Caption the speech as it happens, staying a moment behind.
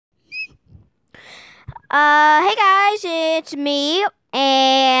Hey guys, it's me,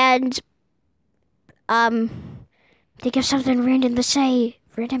 and, think of something random to say.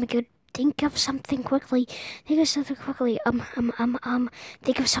 Random and good. Think of something quickly. Think of something quickly.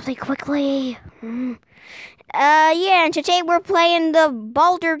 Think of something quickly. Yeah, and today we're playing the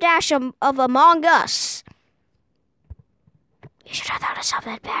balderdash of Among Us. You should have thought of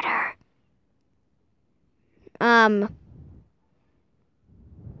something better.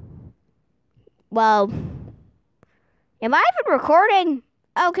 Well, am I even recording?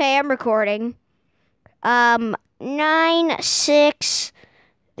 Okay, I'm recording. 9, 6,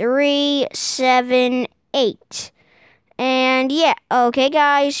 3, 7, 8. And yeah, okay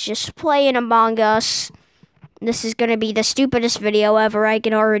guys, just playing Among Us. This is gonna be the stupidest video ever, I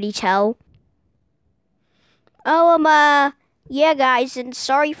can already tell. Yeah guys, and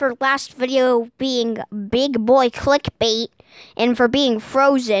sorry for last video being big boy clickbait and for being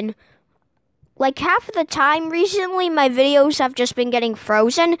frozen. Like half of the time recently, my videos have just been getting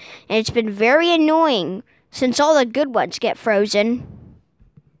frozen, and it's been very annoying since all the good ones get frozen.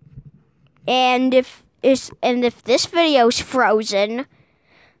 And if this video's frozen,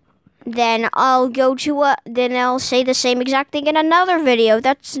 then I'll say the same exact thing in another video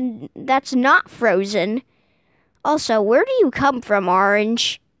that's not frozen. Also, where do you come from,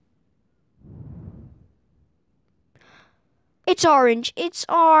 Orange? It's orange. It's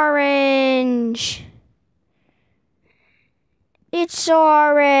orange. It's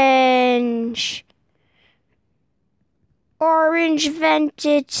orange. Orange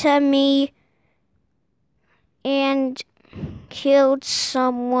vented to me and killed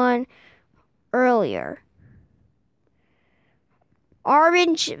someone earlier.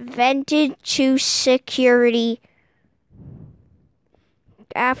 Orange vented to security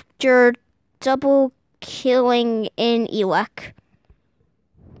after double killing in elec.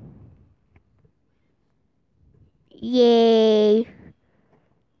 Yay.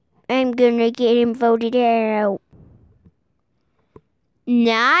 I'm gonna get him voted out.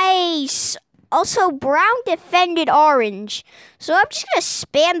 Nice. Also, Brown defended Orange. So I'm just gonna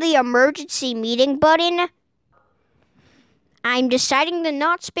spam the emergency meeting button. I'm deciding to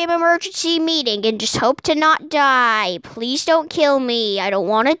not spam emergency meeting and just hope to not die. Please don't kill me. I don't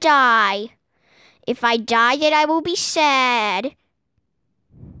want to die. If I die, then I will be sad.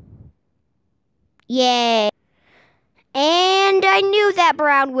 Yay. And I knew that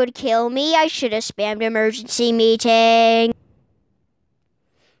Brown would kill me. I should have spammed emergency meeting.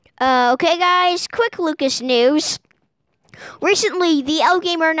 Okay, guys. Quick Lucas news. Recently, the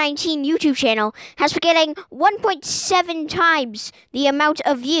LGamer19 YouTube channel has been getting 1.7 times the amount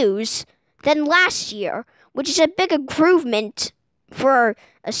of views than last year, which is a big improvement for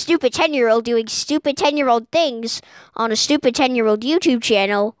a stupid 10-year-old doing stupid 10-year-old things on a stupid 10-year-old YouTube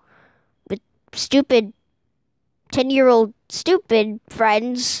channel with stupid 10-year-old stupid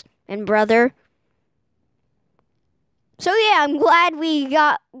friends and brother. So yeah, I'm glad we're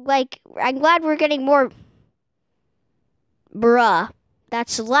getting more. Bruh,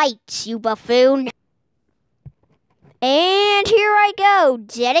 that's light, you buffoon. And here I go,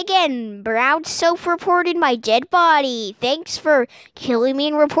 dead again. Brown self-reported my dead body. Thanks for killing me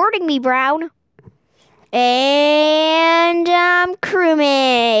and reporting me, Brown. And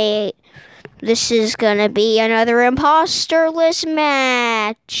crewmate. This is gonna be another imposterless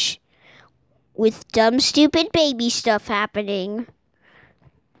match with dumb, stupid baby stuff happening.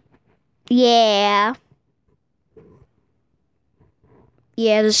 Yeah.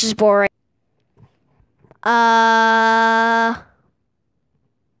 Yeah, this is boring.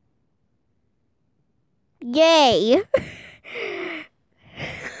 Yay.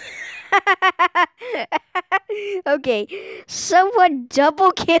 Okay, someone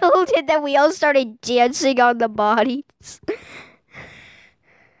double killed and then we all started dancing on the bodies.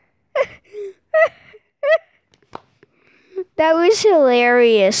 That was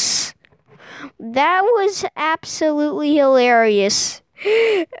hilarious. That was absolutely hilarious.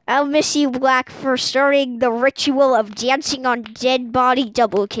 I'll miss you, Black, for starting the ritual of dancing on dead body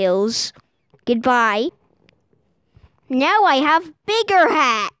double kills. Goodbye. Now I have bigger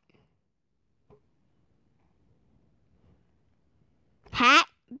hat. Hat,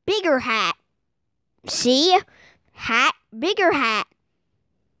 bigger hat. See? Hat, bigger hat.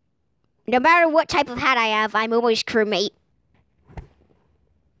 No matter what type of hat I have, I'm always crewmate.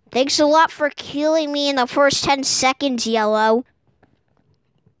 Thanks a lot for killing me in the first 10 seconds, Yellow.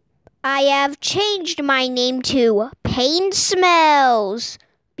 I have changed my name to Pain Smells,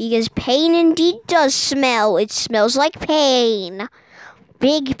 because pain indeed does smell. It smells like pain.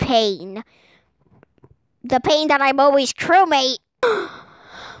 Big pain. The pain that I'm always crewmate.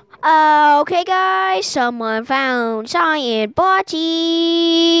 Okay, guys, someone found Cyan body.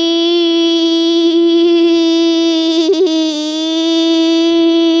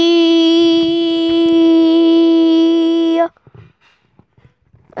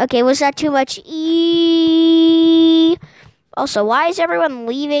 Okay, was that too much E? Also, why is everyone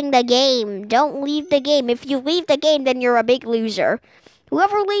leaving the game? Don't leave the game. If you leave the game, then you're a big loser.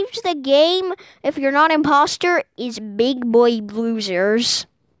 Whoever leaves the game, if you're not imposter, is big boy losers.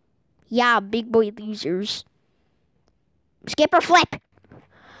 Yeah, big boy losers. Skip or flip?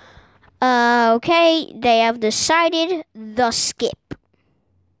 Okay, they have decided the skip.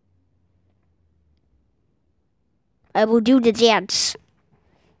 I will do the dance.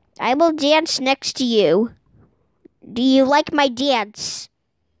 I will dance next to you. Do you like my dance?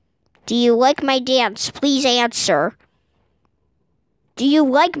 Do you like my dance? Please answer. Do you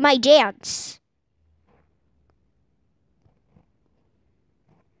like my dance?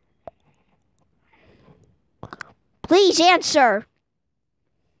 Please answer.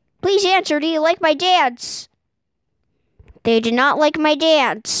 Please answer. Do you like my dance? They do not like my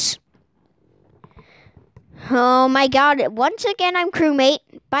dance. Oh my god. Once again, I'm crewmate.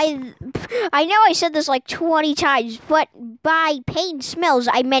 I know I said this like 20 times, but by pain smells,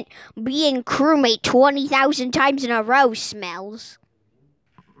 I meant being crewmate 20,000 times in a row smells.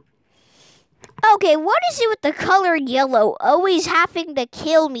 Okay, what is it with the color yellow always having to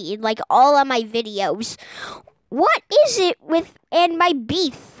kill me in like all of my videos? What is it with and my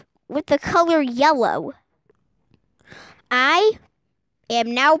beef with the color yellow? I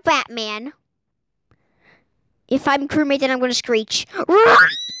am now Batman. If I'm crewmate, then I'm going to screech.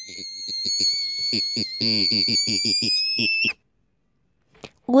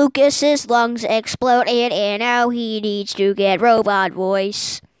 Lucas's lungs exploded and now he needs to get robot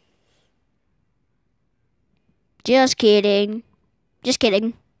voice. Just kidding. Just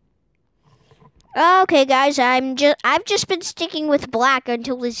kidding. Okay, guys, I've just been sticking with black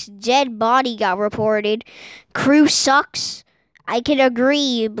until this dead body got reported. Crew sucks. I can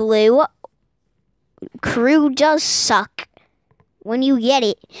agree, Blue. Crew does suck. When you get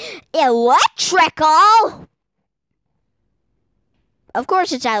it. Electrical! Of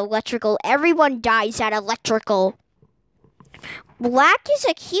course it's at electrical. Everyone dies at electrical. Black is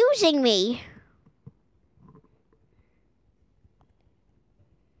accusing me.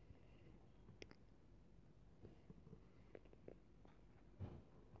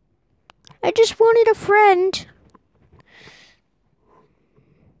 I just wanted a friend.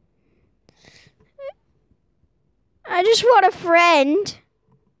 I just want a friend.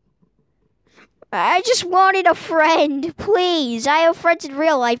 I just wanted a friend, please. I have friends in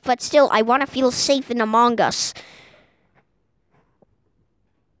real life, but still, I want to feel safe in Among Us.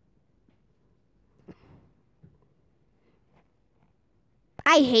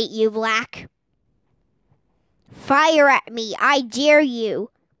 I hate you, Black. Fire at me. I dare you.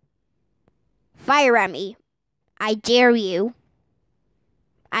 Fire at me. I dare you.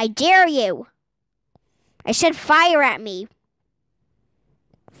 I dare you. I said fire at me.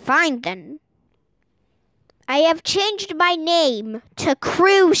 Fine then. I have changed my name to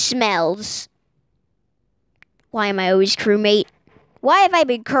Crew Smells. Why am I always crewmate? Why have I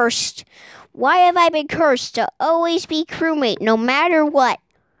been cursed? Why have I been cursed to always be crewmate no matter what?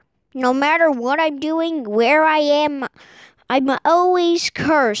 No matter what I'm doing, where I am, I'm always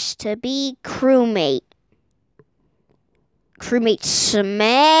cursed to be crewmate. Crewmate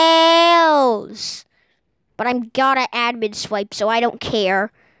smells. But I'm got an admin swipe, so I don't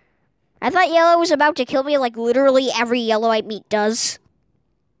care. I thought yellow was about to kill me like literally every yellow I meet does.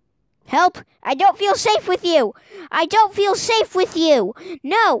 Help! I don't feel safe with you! I don't feel safe with you!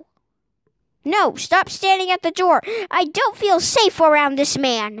 No! No, stop standing at the door. I don't feel safe around this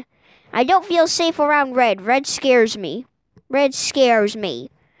man. I don't feel safe around Red. Red scares me. Red scares me.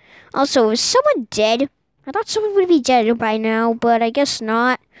 Also, is someone dead? I thought someone would be dead by now, but I guess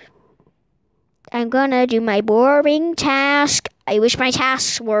not. I'm gonna do my boring task. I wish my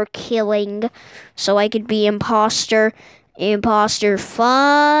tasks were killing, so I could be imposter. Imposter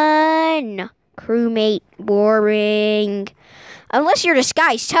fun. Crewmate boring. Unless you're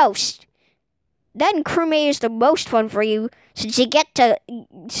disguised toast. Then crewmate is the most fun for you, since you get to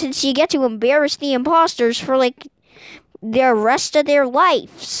embarrass the imposters for like the rest of their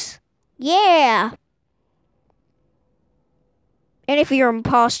lives. Yeah. And if you're an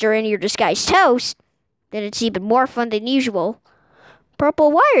imposter and you're disguised toast, then it's even more fun than usual.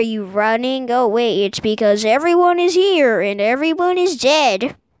 Purple, why are you running? Oh wait, it's because everyone is here and everyone is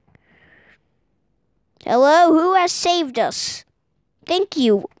dead. Hello, who has saved us? Thank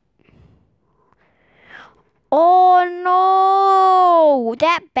you. Oh no!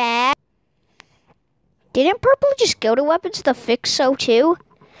 That bad? Didn't purple just go to weapons to fix so too?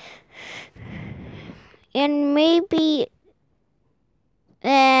 And maybe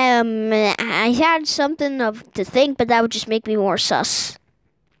I had something to think, but that would just make me more sus.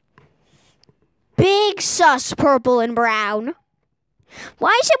 Big sus, purple and brown.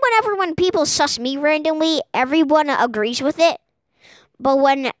 Why is it when people sus me randomly, everyone agrees with it? But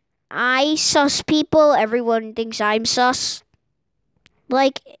when I sus people, everyone thinks I'm sus?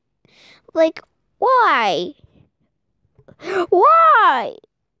 Like, why? Why?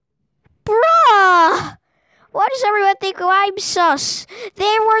 Bruh! Why does everyone think I'm sus?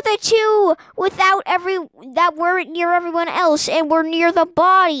 They were the two that weren't near everyone else and were near the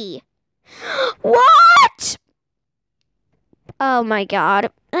body. What? Oh my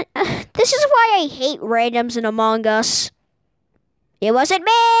god. This is why I hate randoms in Among Us. It wasn't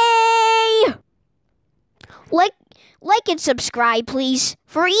me! Like and subscribe, please.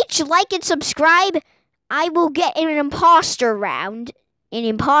 For each like and subscribe, I will get an imposter round. An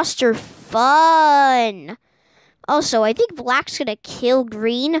imposter fun. Also, I think black's gonna kill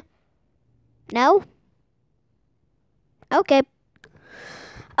green. No? Okay.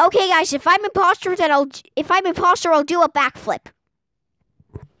 Okay, guys, if I'm imposter, I'll do a backflip.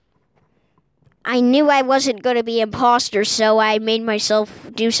 I knew I wasn't gonna be imposter, so I made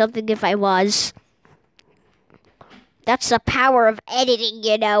myself do something if I was. That's the power of editing,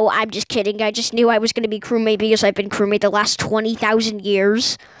 you know. I'm just kidding. I just knew I was gonna be crewmate because I've been crewmate the last 20,000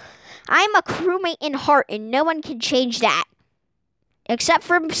 years. I'm a crewmate in heart, and no one can change that. Except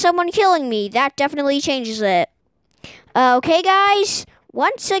for someone killing me. That definitely changes it. Okay, guys.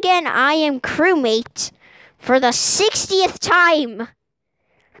 Once again, I am crewmate for the 60th time.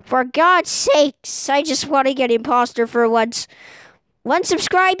 For God's sakes, I just want to get imposter for once. 1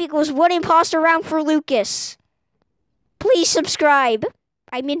 subscribe equals 1 imposter round for Lucas. Please subscribe.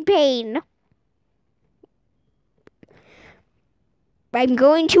 I'm in pain. I'm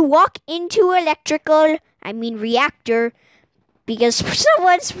going to walk into reactor, because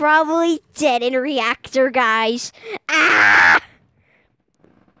someone's probably dead in a reactor, guys. Ah!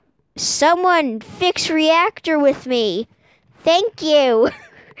 Someone fix reactor with me. Thank you.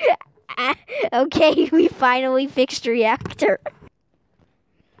 Okay, we finally fixed reactor.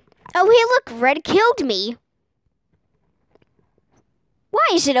 Oh, hey, look, red killed me. Why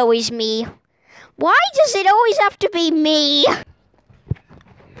is it always me? Why does it always have to be me?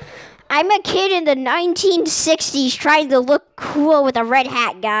 I'm a kid in the 1960s trying to look cool with a red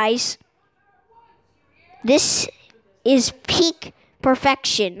hat, guys. This is peak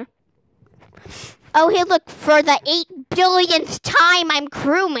perfection. Oh, hey, look, for the 8 billionth time, I'm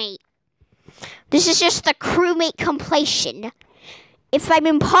crewmate. This is just the crewmate completion. If I'm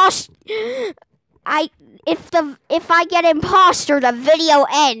imposter, if I get imposter, the video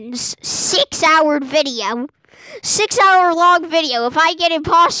ends. 6-hour video. 6-hour long video. If I get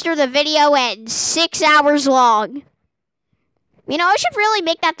imposter, the video ends. 6 hours long. You know, I should really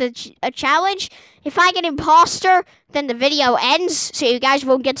make that a challenge. If I get imposter, then the video ends, so you guys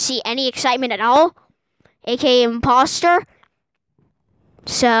won't get to see any excitement at all. AKA imposter.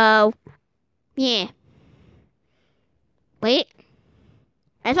 So, yeah. Wait.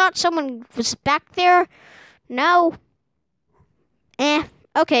 I thought someone was back there. No.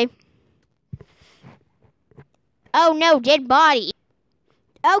 Okay. Oh no, dead body.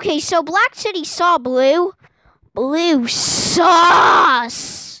 Okay, so Black City saw blue. Blue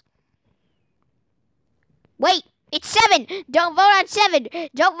sauce. Wait, it's 7. Don't vote on 7.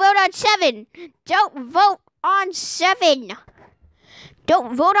 Don't vote on 7. Don't vote on 7.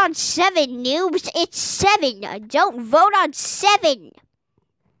 Don't vote on 7, noobs. It's 7. Don't vote on 7.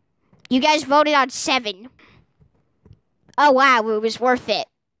 You guys voted on 7. Oh, wow, it was worth it.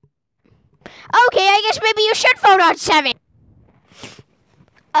 Okay, I guess maybe you should vote on 7.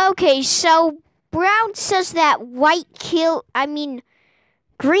 Okay, so Brown says that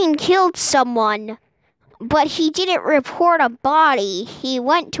Green killed someone, but he didn't report a body. He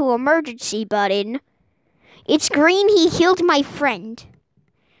went to emergency button. It's Green, he killed my friend.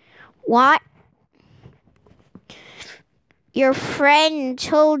 What? Your friend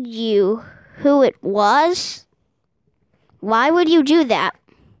told you who it was? Why would you do that?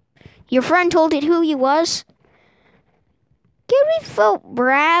 Your friend told it who he was? Can we vote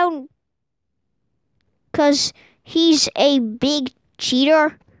Brown? 'Cause he's a big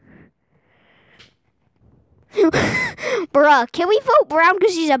cheater? Bruh, can we vote Brown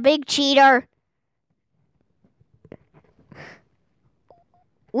because he's a big cheater?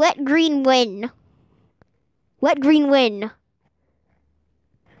 Let Green win. Let Green win.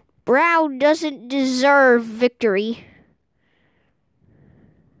 Brown doesn't deserve victory.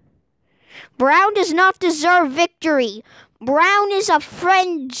 Brown does not deserve victory. Brown is a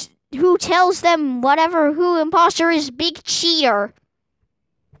friend who tells them whatever who imposter is big cheater.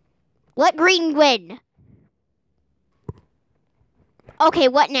 Let green win. Okay,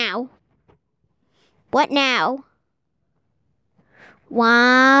 what now? What now? What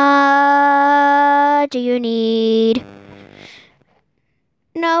do you need?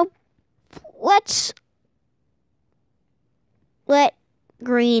 No, let's let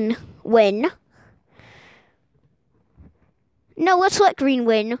green win. No, let's let green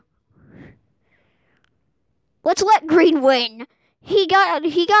win. Let's let green win. He got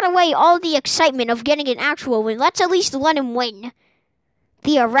away all the excitement of getting an actual win. Let's at least let him win.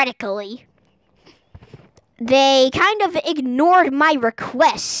 Theoretically. They kind of ignored my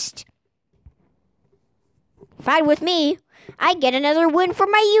request. Fine with me. I get another win for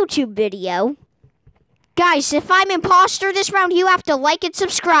my YouTube video. Guys, if I'm imposter this round, you have to like and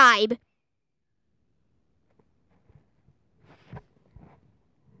subscribe.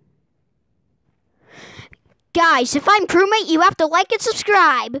 Guys, if I'm crewmate, you have to like and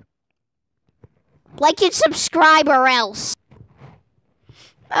subscribe. Like and subscribe or else.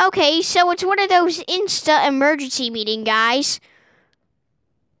 Okay, so it's one of those Insta emergency meeting, guys.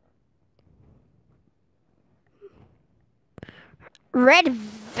 Red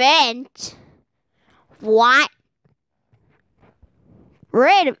vent? What?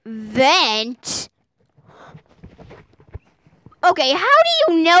 Red vent? Okay, how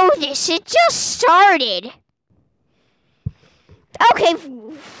do you know this? It just started. Okay.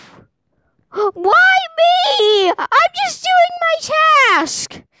 Why me? I'm just doing my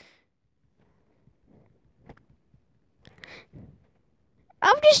task.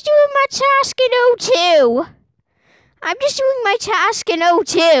 I'm just doing my task in O2. I'm just doing my task in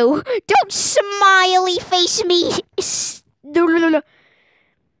O2. Don't smiley face me.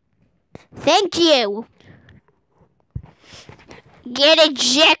 Thank you. Get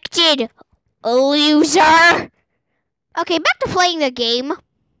ejected, loser. Okay, back to playing the game.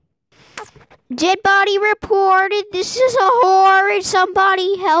 Dead body reported. This is a horror.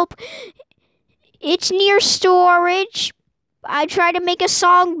 Somebody help. It's near storage. I tried to make a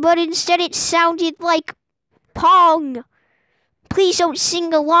song, but instead it sounded like Pong. Please don't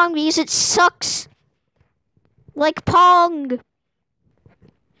sing along because it sucks. Like Pong.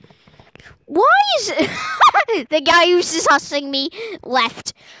 Why is the guy who's just hustling me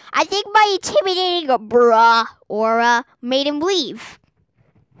left? I think my intimidating bruh aura made him leave.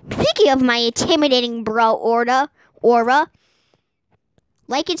 Speaking of my intimidating bro aura,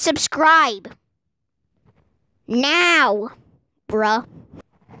 like and subscribe. Now, bruh.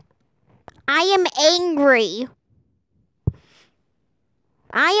 I am angry.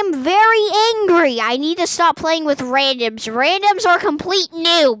 I am very angry. I need to stop playing with randoms. Randoms are complete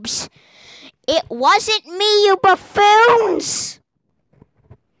noobs. It wasn't me, you buffoons.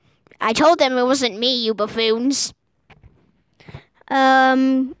 I told them it wasn't me, you buffoons.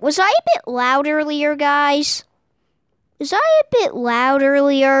 Was I a bit loud earlier, guys? Was I a bit loud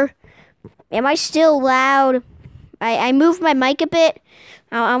earlier? Am I still loud? I moved my mic a bit.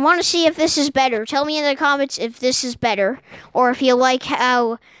 I want to see if this is better. Tell me in the comments if this is better. Or if you like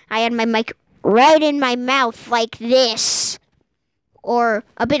how I had my mic right in my mouth like this. Or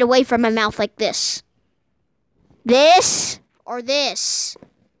a bit away from my mouth like this. This or this?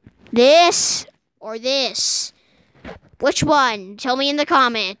 This or this? Which one? Tell me in the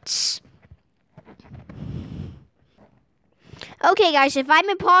comments. Okay, guys, if I'm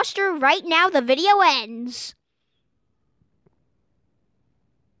imposter right now, the video ends.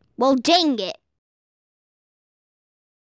 Well, dang it.